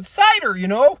fucker up with cider,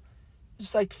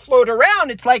 Just like float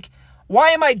around. It's like,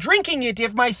 why am I drinking it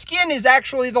if my skin is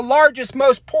actually the largest,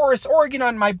 most porous organ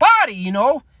on my body,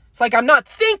 It's like I'm not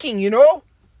thinking, You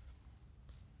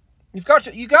got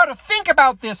to think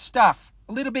about this stuff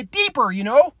a little bit deeper,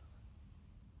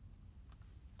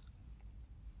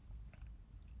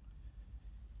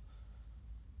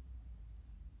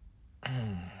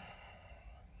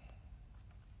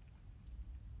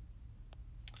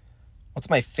 What's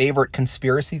my favorite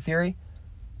conspiracy theory?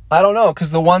 I don't know,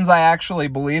 because the ones I actually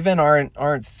believe in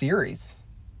aren't theories.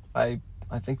 I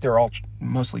think they're all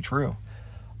mostly true.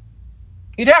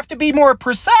 You'd have to be more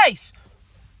precise.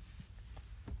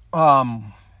 I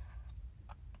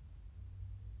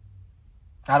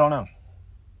don't know.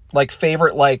 Like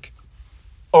favorite, like,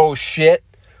 oh shit,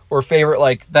 or favorite,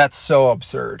 like, that's so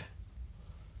absurd.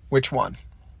 Which one?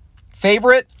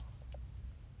 Favorite?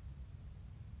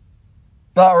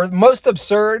 Or most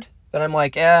absurd that I'm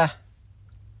like,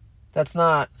 that's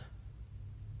not,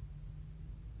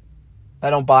 I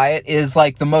don't buy it, is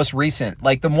like the most recent.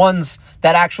 Like the ones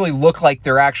that actually look like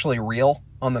they're actually real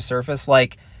on the surface.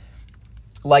 Like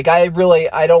I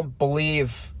don't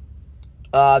believe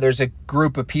there's a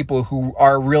group of people who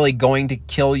are really going to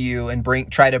kill you and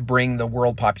try to bring the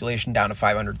world population down to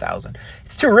 500,000.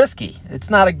 It's too risky. It's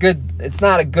not a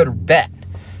good bet.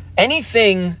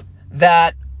 Anything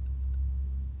that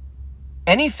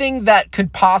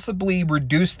could possibly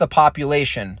reduce the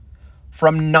population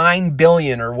from 9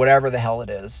 billion or whatever the hell it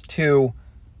is to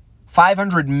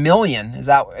 500 million, is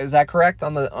that correct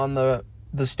on the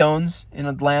stones in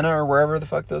Atlanta or wherever the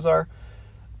fuck those are?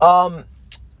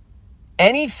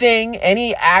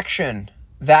 Any action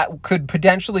that could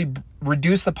potentially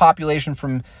reduce the population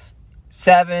from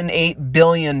 7-8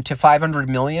 billion to 500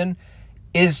 million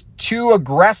is too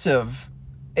aggressive.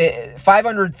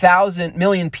 500,000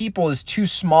 million people is too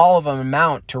small of an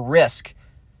amount to risk.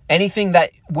 Anything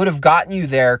that would have gotten you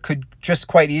there could just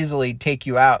quite easily take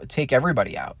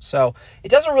everybody out. So it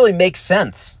doesn't really make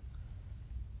sense.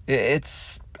 I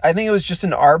think it was just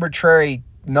an arbitrary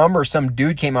number some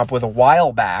dude came up with a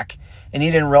while back, and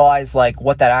he didn't realize like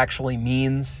what that actually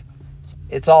means.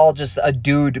 It's all just a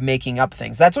dude making up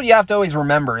things. That's what you have to always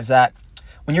remember, is that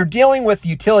when you're dealing with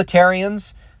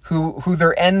utilitarians who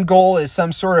their end goal is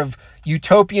some sort of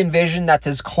utopian vision that's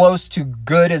as close to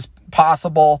good as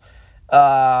possible,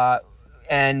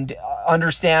 and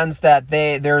understands that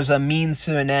there's a means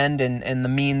to an end, and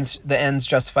the ends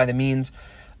justify the means.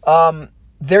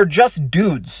 They're just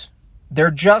dudes.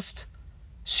 They're just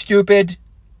stupid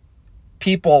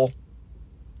people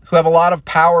who have a lot of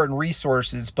power and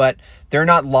resources, but they're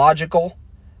not logical,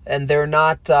 and they're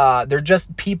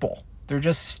just people. They're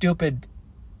just stupid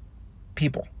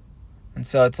people. And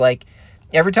so it's like,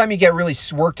 every time you get really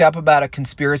worked up about a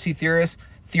conspiracy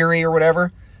theory or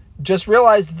whatever, just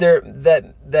realize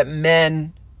that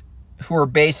men who are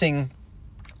basing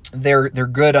their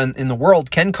good in the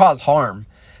world can cause harm,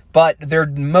 but they're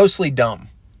mostly dumb.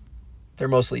 They're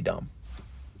mostly dumb.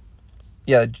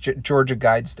 Yeah, Georgia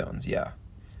Guidestones, yeah.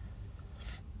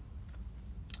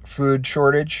 Food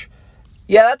shortage.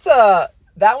 Yeah, that's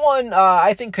that one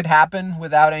I think could happen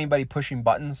without anybody pushing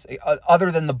buttons,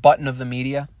 other than the button of the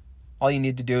media. All you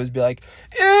need to do is be like,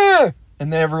 eh!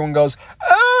 And then everyone goes,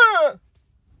 ah!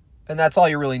 And that's all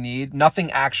you really need.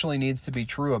 Nothing actually needs to be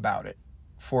true about it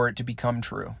for it to become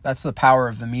true. That's the power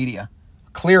of the media.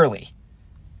 Clearly,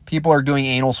 people are doing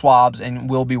anal swabs and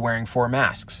will be wearing 4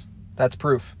 masks. That's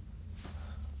proof.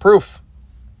 Proof.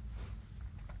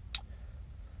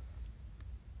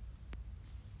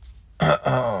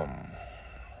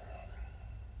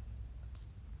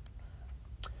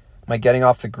 Am I getting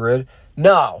off the grid?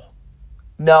 No,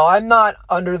 I'm not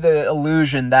under the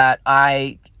illusion that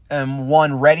I am,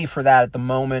 one, ready for that at the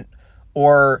moment,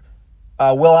 or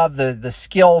will have the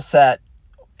skill set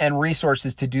and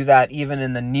resources to do that even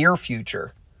in the near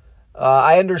future.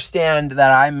 I understand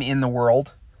that I'm in the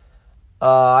world.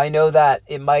 I know that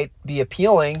it might be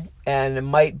appealing and it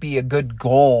might be a good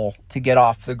goal to get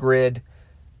off the grid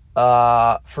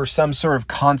for some sort of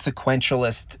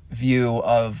consequentialist view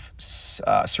of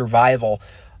survival.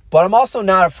 But I'm also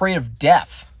not afraid of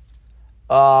death.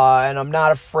 And I'm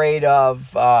not afraid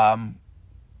of,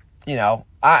 you know,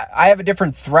 I have a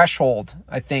different threshold.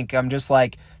 I think I'm just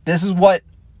like, this is what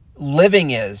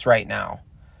living is right now.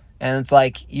 And it's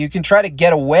like, you can try to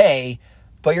get away,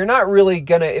 but you're not really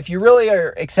gonna, if you really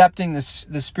are accepting this,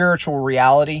 the spiritual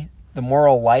reality, the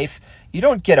moral life, you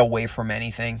don't get away from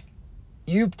anything.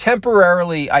 You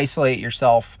temporarily isolate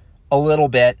yourself a little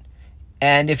bit.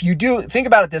 And if you do, think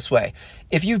about it this way.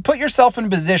 If you put yourself in a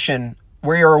position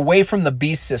where you're away from the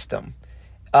beast system,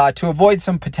 to avoid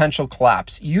some potential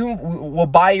collapse, you will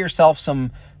buy yourself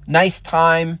some nice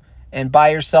time and buy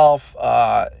yourself,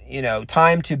 you know,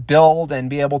 time to build and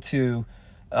be able to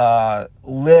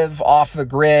live off the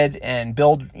grid and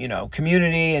build, you know,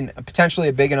 community, and potentially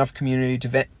a big enough community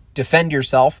to defend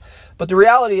yourself. But the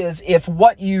reality is, if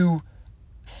what you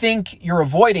think you're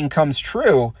avoiding comes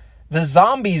true, the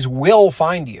zombies will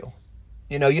find you.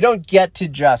 You know, you don't get to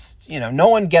just, you know, no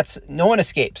one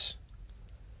escapes.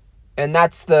 And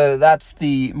that's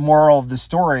the moral of the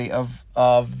story of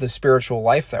the spiritual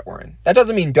life that we're in. That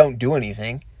doesn't mean don't do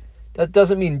anything. That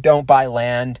doesn't mean don't buy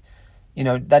land. You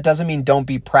know, that doesn't mean don't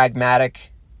be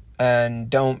pragmatic and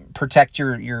don't protect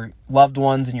your loved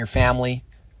ones and your family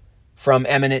from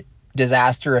imminent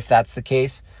disaster if that's the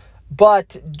case.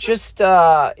 But just,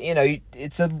 you know,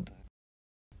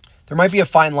 there might be a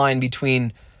fine line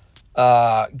between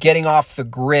getting off the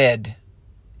grid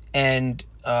and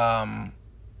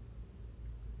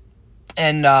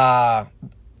I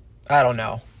don't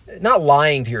know, not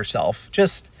lying to yourself.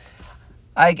 Just,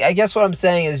 I guess what I'm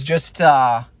saying is just,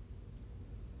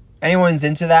 anyone's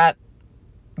into that.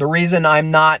 The reason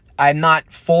I'm not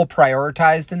full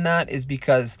prioritized in that is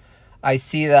because I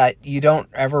see that you don't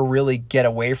ever really get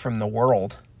away from the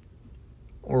world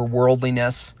or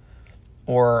worldliness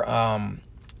or,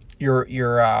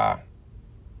 your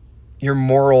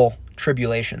moral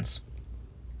tribulations.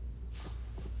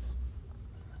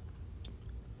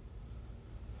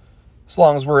 As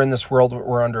long as we're in this world,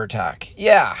 we're under attack.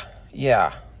 Yeah.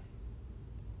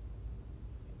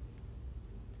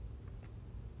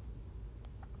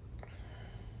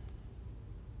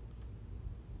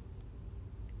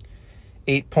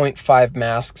 8.5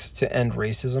 masks to end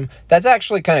racism. That's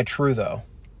actually kind of true, though.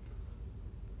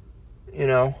 You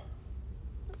know?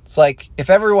 It's like, if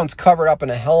everyone's covered up in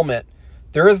a helmet,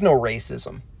 there is no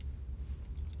racism.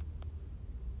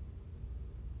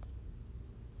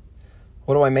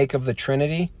 What do I make of the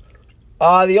Trinity?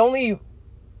 I've only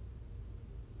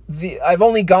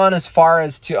gone as far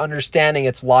as to understanding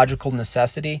its logical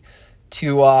necessity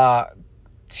to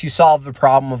solve the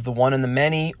problem of the one and the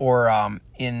many, or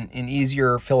in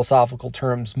easier philosophical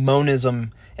terms,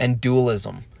 monism and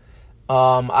dualism.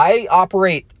 I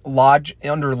operate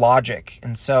under logic,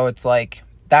 and so it's like,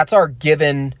 that's our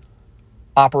given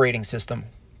operating system.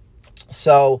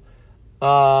 So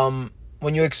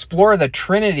when you explore the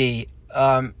Trinity,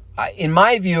 in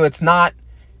my view, it's not,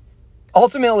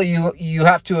 ultimately you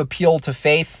have to appeal to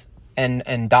faith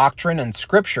and doctrine and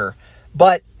scripture,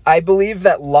 but I believe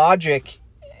that logic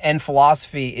and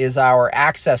philosophy is our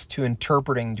access to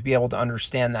interpreting, to be able to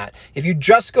understand that. If you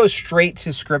just go straight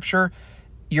to scripture,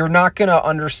 you're not going to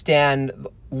understand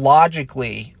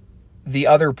logically the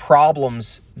other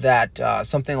problems that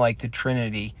something like the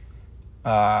Trinity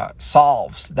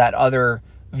solves, that other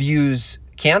views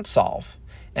can't solve,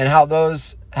 and how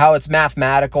it's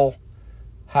mathematical,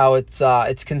 how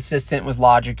it's consistent with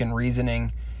logic and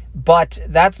reasoning. But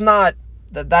that's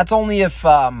only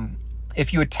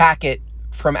if you attack it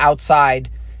from outside,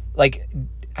 like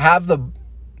have the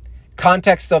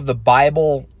context of the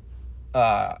Bible,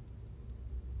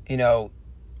 you know,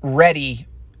 ready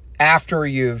after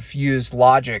you've used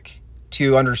logic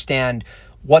to understand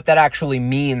what that actually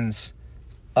means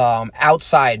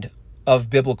outside of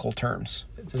biblical terms.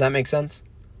 Does that make sense?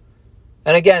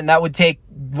 And again, that would take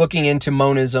looking into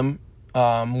monism,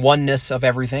 oneness of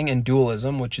everything, and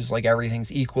dualism, which is like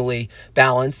everything's equally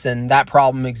balanced. And that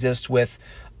problem exists with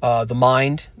the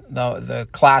mind. The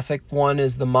classic one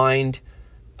is the mind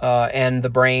and the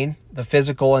brain, the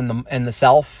physical and the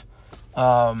self,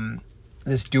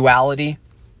 this duality.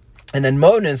 And then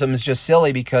monism is just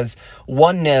silly because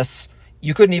oneness,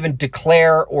 you couldn't even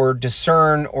declare or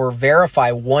discern or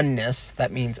verify oneness.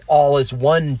 That means all is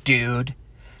one, dude.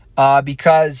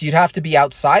 Because you'd have to be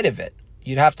outside of it.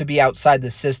 You'd have to be outside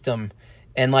the system.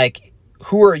 And like,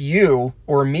 who are you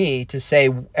or me to say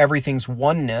everything's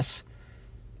oneness?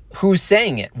 Who's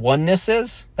saying it? Oneness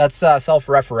is? That's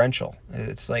self-referential.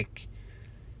 It's like,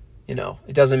 you know,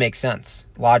 it doesn't make sense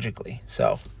logically.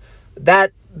 So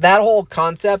that that whole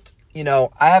concept, you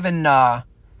know, I haven't,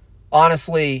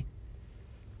 honestly,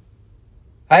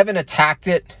 I haven't attacked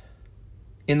it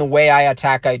in the way I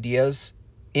attack ideas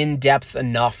in depth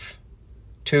enough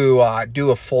to do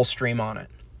a full stream on it.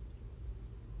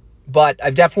 But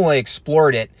I've definitely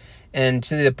explored it. And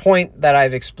to the point that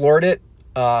I've explored it,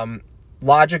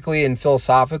 logically and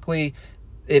philosophically,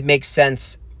 it makes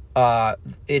sense.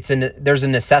 There's a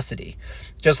necessity.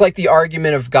 Just like the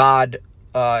argument of God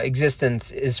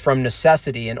existence is from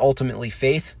necessity and ultimately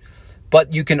faith.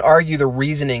 But you can argue the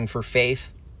reasoning for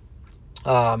faith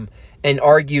and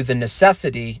argue the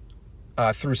necessity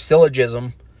through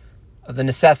syllogism, the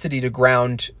necessity to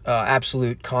ground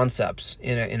absolute concepts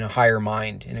in a higher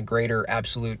mind, in a greater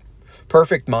absolute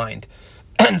perfect mind.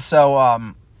 And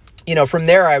so, you know, from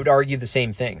there I would argue the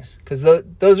same things, because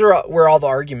those are where all the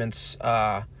arguments,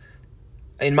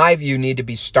 in my view, need to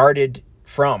be started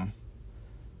from,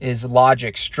 is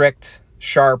logic, strict,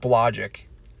 sharp logic.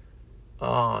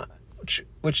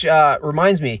 Which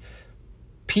reminds me,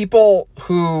 people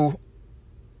who,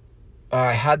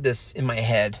 I had this in my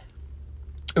head.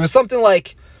 It was something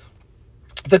like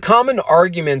the common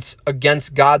arguments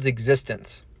against God's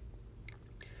existence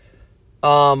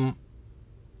can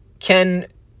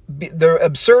be, the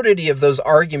absurdity of those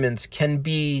arguments can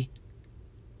be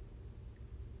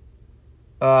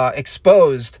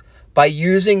exposed by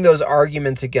using those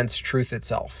arguments against truth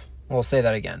itself. We'll say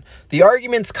that again. The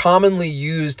arguments commonly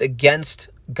used against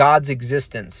God's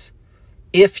existence,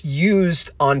 if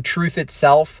used on truth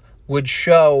itself, would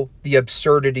show the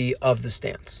absurdity of the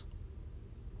stance.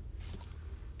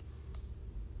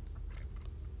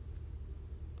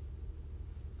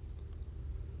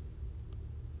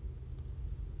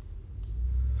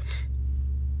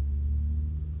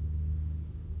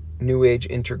 New Age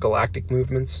intergalactic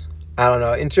movements. I don't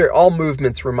know. All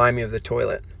movements remind me of the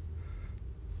toilet.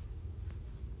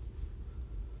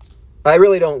 I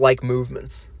really don't like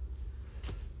movements.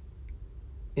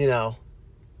 You know,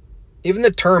 even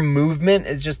the term movement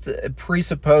is just, it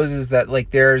presupposes that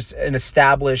like there's an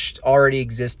established, already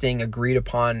existing, agreed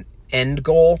upon end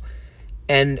goal.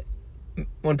 And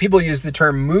when people use the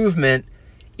term movement,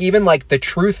 even like the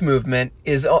truth movement,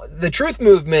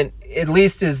 at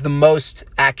least is the most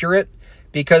accurate,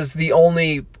 because the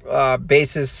only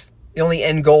the only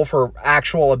end goal for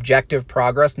actual objective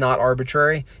progress, not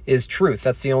arbitrary, is truth.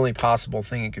 That's the only possible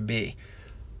thing it could be.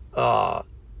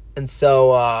 And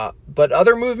so, but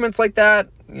other movements like that,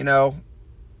 you know,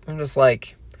 I'm just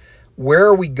like, where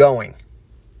are we going?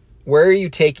 Where are you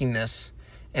taking this?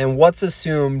 And what's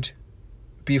assumed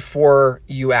before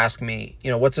you ask me,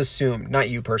 you know, what's assumed, not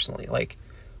you personally, like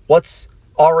what's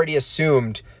already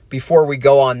assumed before we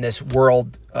go on this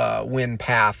whirlwind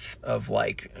path of,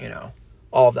 like, you know,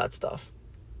 all of that stuff.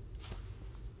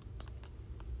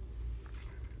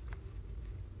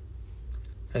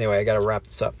 Anyway, I got to wrap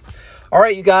this up. All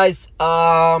right, you guys,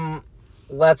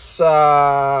 let's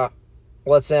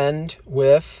end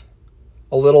with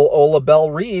a little Ola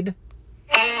Bell Reed.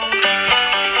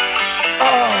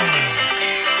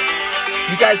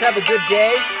 You guys have a good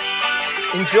day.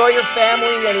 Enjoy your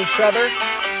family and each other.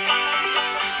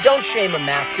 Don't shame a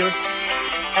masker.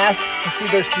 Ask to see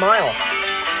their smile.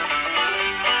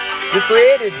 You're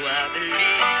created. Well, I believe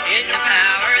in the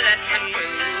power that can move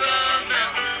a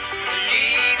mountain.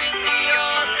 Believe in the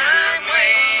old-time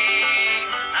way.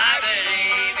 I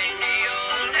believe in the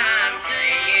old-time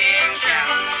saying, shout.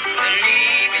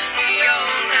 Believe in the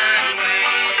old-time way.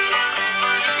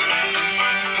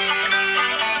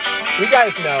 You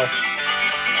guys know.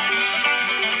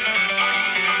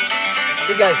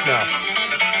 You guys know.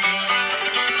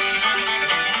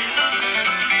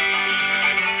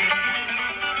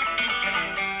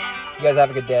 You guys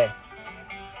have a good day.